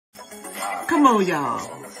Come on,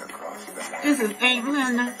 y'all. This is Aunt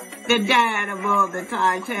Linda that died aboard the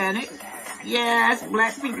Titanic. Yes,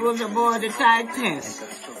 black people was aboard the Titanic.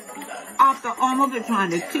 After almost been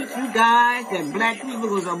trying to teach you guys that black people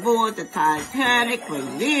was aboard the Titanic for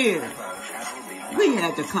years. We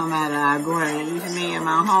had to come out of our graves, me and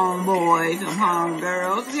my homeboys and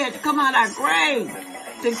homegirls. We had to come out of our graves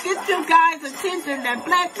to get you guys' attention that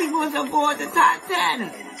black people was aboard the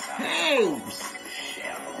Titanic. Hey.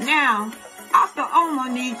 Now, After Oma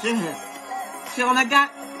needs your help. She only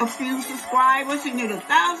got a few subscribers. She need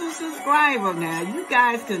 1,000 subscribers now. You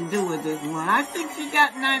guys can do it this one. I think she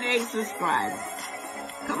got 98 subscribers.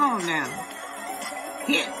 Come on now.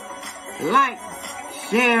 Hit like,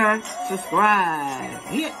 share, subscribe.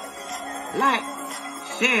 Hit like,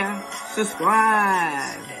 share,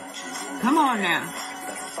 subscribe. Come on now.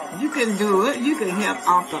 You can do it. You can help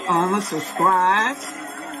After Oma subscribe.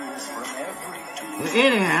 But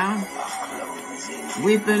anyhow,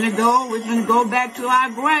 we finna go back to our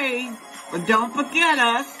grave. But don't forget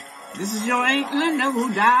us. This is your Aunt Linda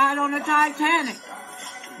who died on the Titanic.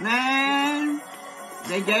 Man,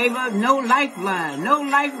 they gave us no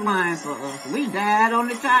lifeline for us. We died on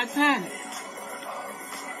the Titanic.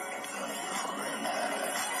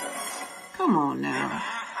 Come on now.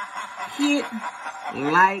 Hit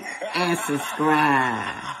like and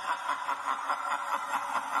subscribe.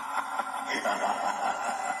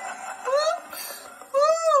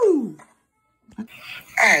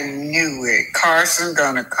 I knew it. Carson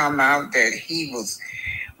gonna come out that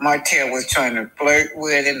Martel was trying to flirt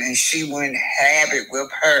with him and she wouldn't have it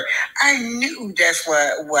with her. I knew that's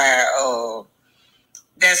why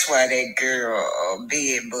that girl,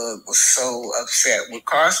 Bedbug, was so upset with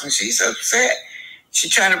Carson. She's upset.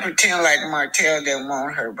 She's trying to pretend like Martel didn't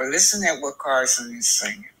want her. But listen at what Carson is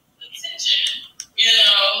saying. You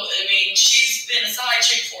know, I mean, she's been a side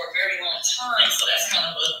chick for a very long time, so that's kind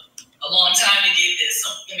of a long time to get this.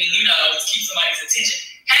 I mean, you know, to keep somebody's attention.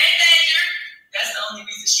 Hey, Major! That's the only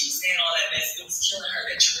reason she was saying all that mess. It was killing her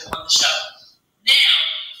that you were on the show. Now,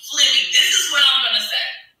 Fleming, this is what I'm going to say.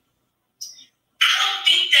 I don't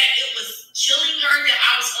think that it was killing her that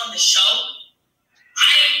I was on the show.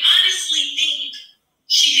 I honestly think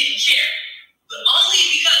she didn't care. But only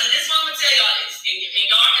because, and this is what I'm going to tell y'all this, and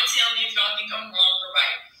y'all can tell me if y'all think I'm wrong or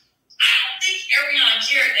right. I don't think Ariana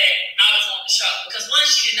cared that I was on the show. Because one,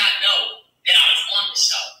 she did not know that I was on the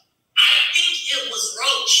show. I think it was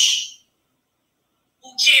Roach who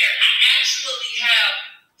cared. I actually have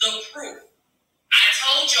the proof. I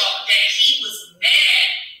told y'all that he was mad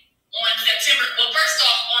on September, well, first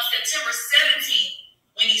off, on September 17th,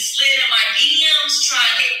 when he slid in my DMs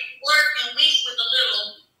trying to flirt and wink with a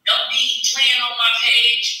little, don't be playing on my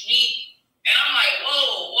page, me. And I'm like,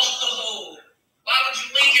 whoa. Why would you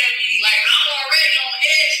wink at me? Like, I'm already on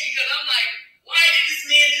edge because I'm like, why did this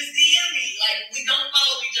man just DM me? Like, we don't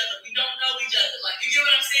follow each other. We don't know each other. Like, you get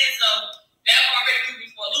what I'm saying? So that already threw me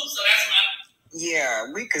for a loop. So that's my... Yeah,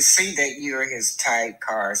 we could see that you're his type,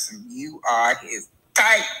 Carson. You are his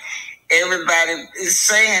type. Everybody is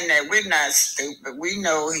saying that. We're not stupid. We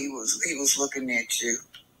know he was looking at you.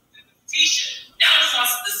 Tisha, that was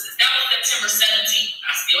September 17th.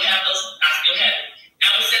 I still have it.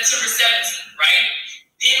 That was September 17th, right?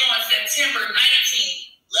 Then on September 19th,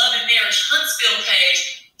 Love and Marriage Huntsville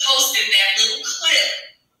page posted that little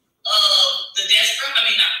clip of the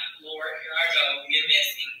Lord, here I go, get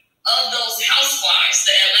messy. Of those housewives,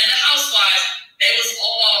 the Atlanta housewives, they was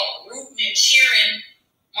all rooting and cheering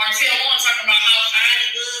Martel on, talking about how fine he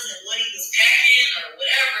was and what he was packing or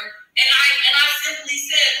whatever. And I simply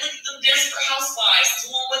said, look at them desperate housewives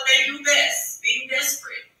doing what they do best, being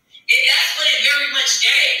desperate. And that's what it very much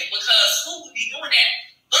gave, because who would be doing that?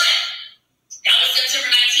 But that was September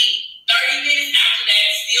 19th. 30 minutes after that,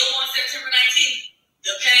 still on September 19th,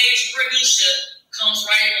 the page Bernicia comes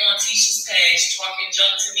right on Tisha's page, talking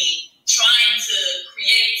junk to me, trying to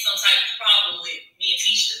create some type of problem with me and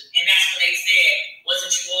Tisha. And that's what they said.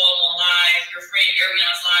 Wasn't you all on live, your friend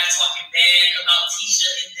Ariana's live, talking bad about Tisha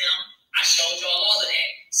and them? I showed y'all all of that.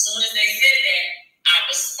 As soon as they said that, I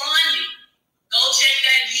responded. Go check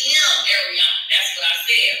that DM, Ariana. That's what I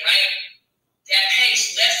said, right? That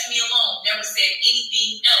page left me alone, never said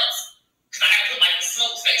anything else. Because I put like a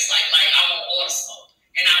smoke face, like I want all the smoke.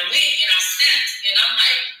 And I went and I snapped, and I'm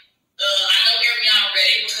like, I know Ariana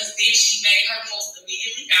read it, because then she made her post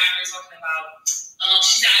immediately after talking about,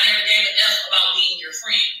 she said, I never gave an F about being your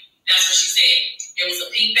friend. That's what she said. It was a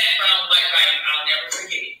pink background, white writing. I'll never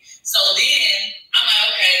forget it. So then I'm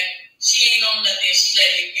like, okay, she ain't on nothing. She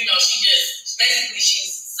let it, basically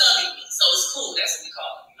she's subbing me. So it's cool. That's what we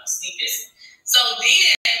call it, sneak dissing. So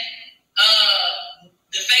then,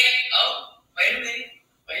 the fake,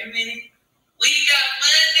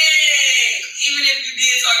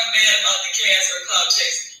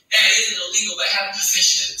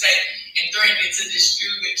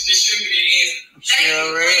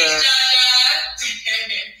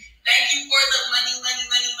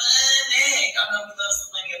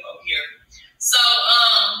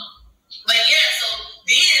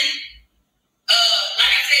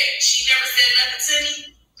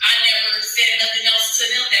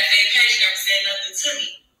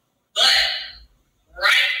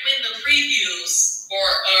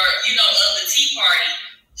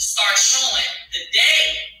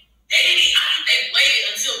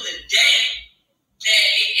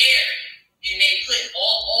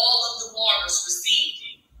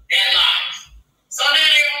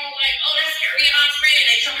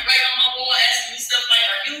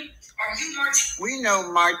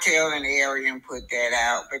 Martel and Arian put that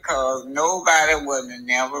out because nobody would have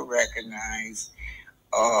never recognized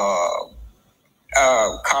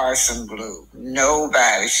Karson Blue.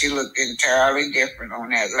 Nobody. She looked entirely different on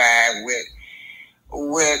that live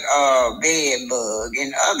with Bedbug.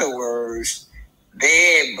 In other words,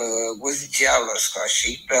 Bedbug was jealous because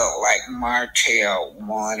she felt like Martel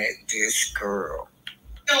wanted this girl.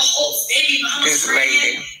 No host, baby mama, this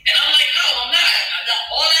lady. And I'm like, no, I'm not.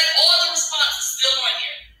 All the response is still on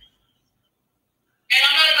here. And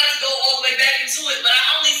I'm not about to go all the way back into it, but I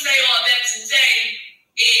only say all that to say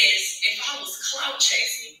is if I was clout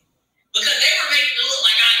chasing, because they were making it look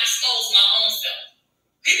like I exposed my own self.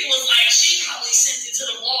 People was like, she probably sent it to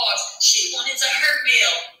the blogs. She wanted to hurt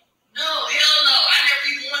Bill. No, hell no. I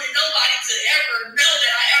never even wanted nobody to ever know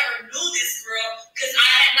that I ever knew this girl because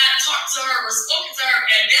I had not talked to her or spoken to her.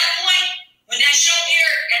 At that point, when that show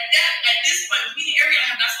aired, at this point, me and Ariana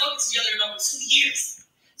have not spoken to each other in over 2 years.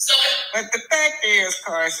 So, but the fact is,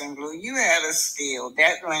 Karson Blue, you had a skill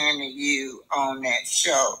that landed you on that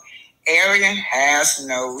show. Arian has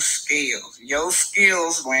no skills. Your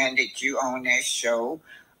skills landed you on that show.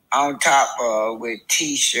 On top of with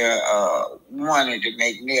Tisha wanted to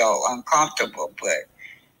make Neil uncomfortable, but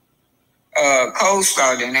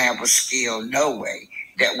Co-Star didn't have a skill, no way,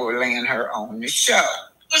 that would land her on the show.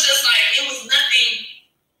 It was just like, it was nothing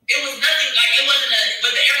like, it wasn't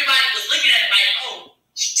but everybody was looking at it like, oh,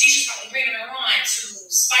 Tisha's probably bringing her on to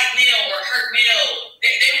spite Neil or hurt Neil.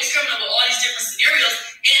 They was coming up with all these different scenarios,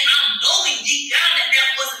 and I'm knowing deep down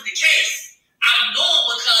that wasn't the case. I'm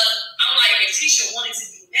knowing because I'm like, if Tisha wanted to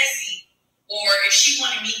be messy, or if she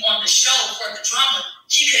wanted me on the show for the drama,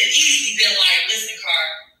 she could have easily been like, listen, Car,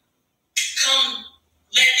 come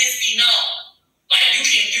let this be known. Like we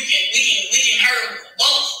can hurt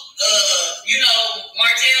both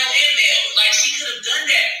Martel and Mel. Like she could have done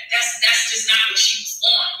that. That's just not what she was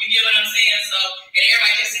on. You get what I'm saying? So and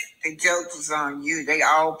everybody can say the joke was on you. They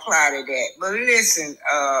all plotted that. But listen,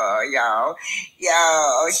 y'all,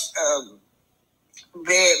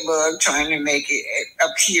 Bedbug trying to make it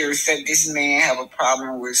appear that this man have a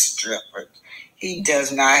problem with strippers. He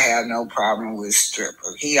does not have no problem with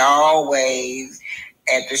strippers. He always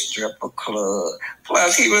at the stripper club.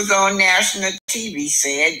 Plus, he was on national TV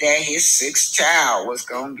said that his 6th child was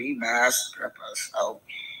going to be by a stripper. So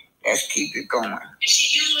let's keep it going. And she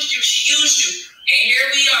used you. And here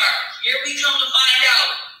we are. Here we come to find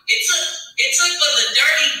out. It took for the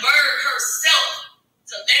dirty bird herself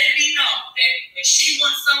to let it be known that when she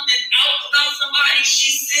wants something out about somebody,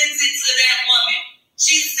 she sends it to that woman.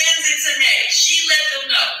 She sends it to Nate. She let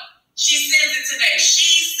them know. She sends it to Nate.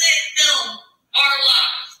 She sent them our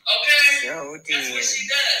lives. Okay? So did. That's what she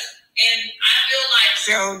does. And I feel like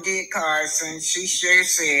so did Karson. She sure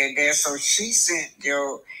said that. So she sent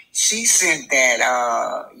that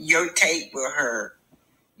your tape with her.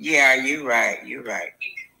 Yeah, you're right. I feel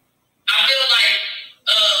like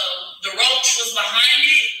the Roach was behind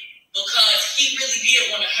it because he really did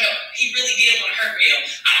want to help. He really did want to hurt Neil.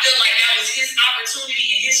 I feel like that was his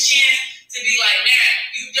opportunity and his chance to be like, nah,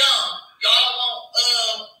 you dumb. Y'all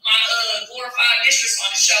want my glorified mistress on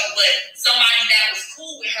the show, but somebody that was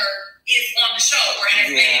cool with her is on the show or has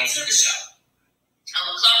made it to the show. I'm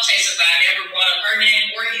a clout chaser, but I never brought up her name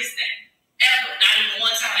or his name. Ever. Not even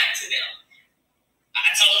one time to them. I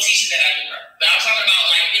told Tisha that I knew her. But I'm talking about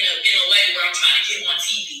like in a way where I'm trying to get on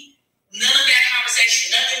TV. None of that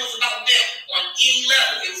conversation, nothing was about them on any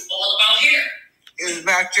level. It was all about her. It was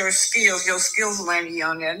about your skills. Your skills landed you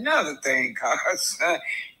on that. Another thing, Karson.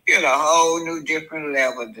 You're at a whole new different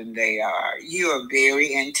level than they are. You are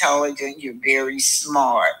very intelligent. You're very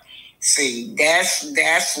smart. See,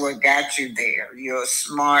 that's what got you there. You're a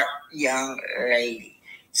smart young lady.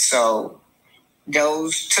 So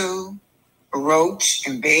those two, Roach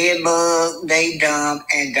and Bedbug, they dumb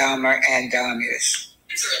and dumber and dumbest.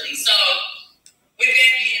 Literally. So with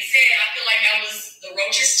that being said, I feel like that was the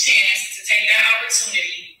Roach's chance to take that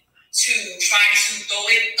opportunity to try to throw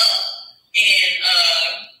it up in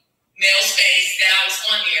Mel's face that I was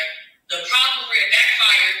on there. The problem where it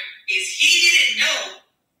backfired is he didn't know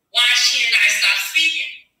why she and I stopped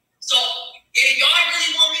speaking. So if y'all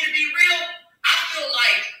really want me to be real, I feel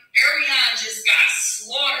like Ariana just got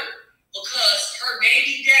slaughtered because her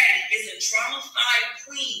baby daddy is a drama-fied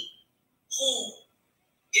queen who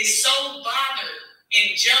is so bothered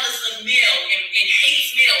and jealous of Mel and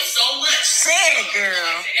hates Mel so much. Say it, girl.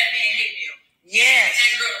 That man hate Mel. Yes.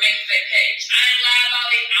 That girl make a fake page. I ain't lie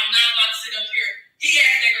about it. I'm not about to sit up here. He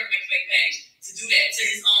asked that girl to make a fake page to do that to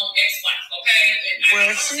his own ex-wife, okay?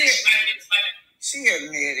 Well, she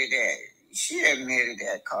admitted that. She admitted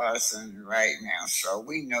that, Karson, right now. So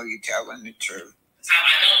we know you're telling the truth. I time.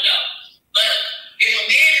 I don't know. But if a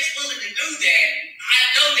man is willing to do that, I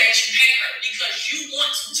know that you hate her because you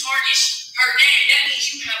want to tarnish her name. That means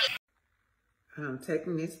you have a... I'm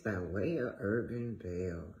taking this by way of Urban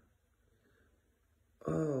Bell.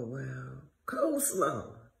 Oh, well.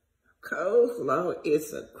 Coleslaw. Coleslaw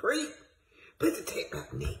is a creep. Put the tape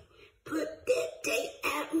out, Nate. Put that tape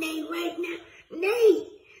out, Nate, right now.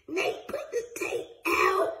 Nate, put the tape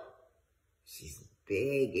out. She's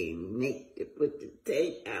begging Nate to put the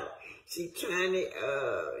tape out. She's trying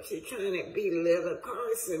to belittle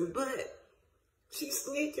Carson, but she's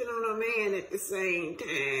snitching on her man at the same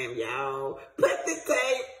time, y'all. Put the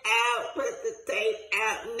tape out. Put the tape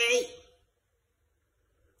out, Nate.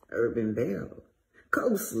 Urban Bell.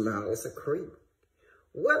 Coleslaw is a creep.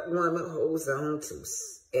 What woman holds on to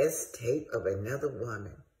S-tape of another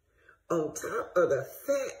woman on top of the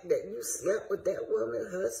fact that you slept with that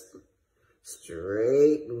woman's husband?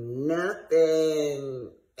 Straight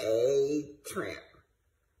nothing. A tramp.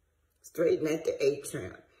 Straight nothing, a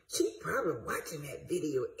tramp. She probably watching that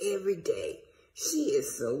video every day. She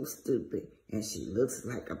is so stupid and she looks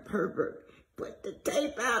like a pervert. Put the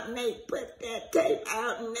tape out, Nate. Put that tape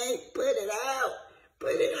out, Nate. Put it out.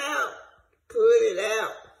 Put it out. Put it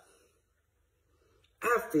out.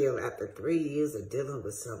 I feel after 3 years of dealing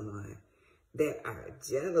with someone that are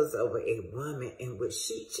jealous over a woman in which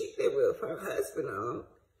she cheated with her husband on,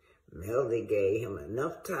 Melody gave him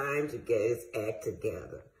enough time to get his act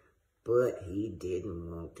together, but he didn't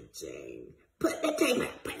want to change. Put the tape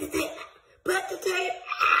out. Put the tape out. Put the tape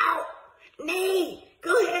out. Nate,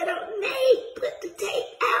 go ahead on, Nate. Put the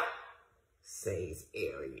tape out, says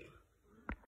Ariel.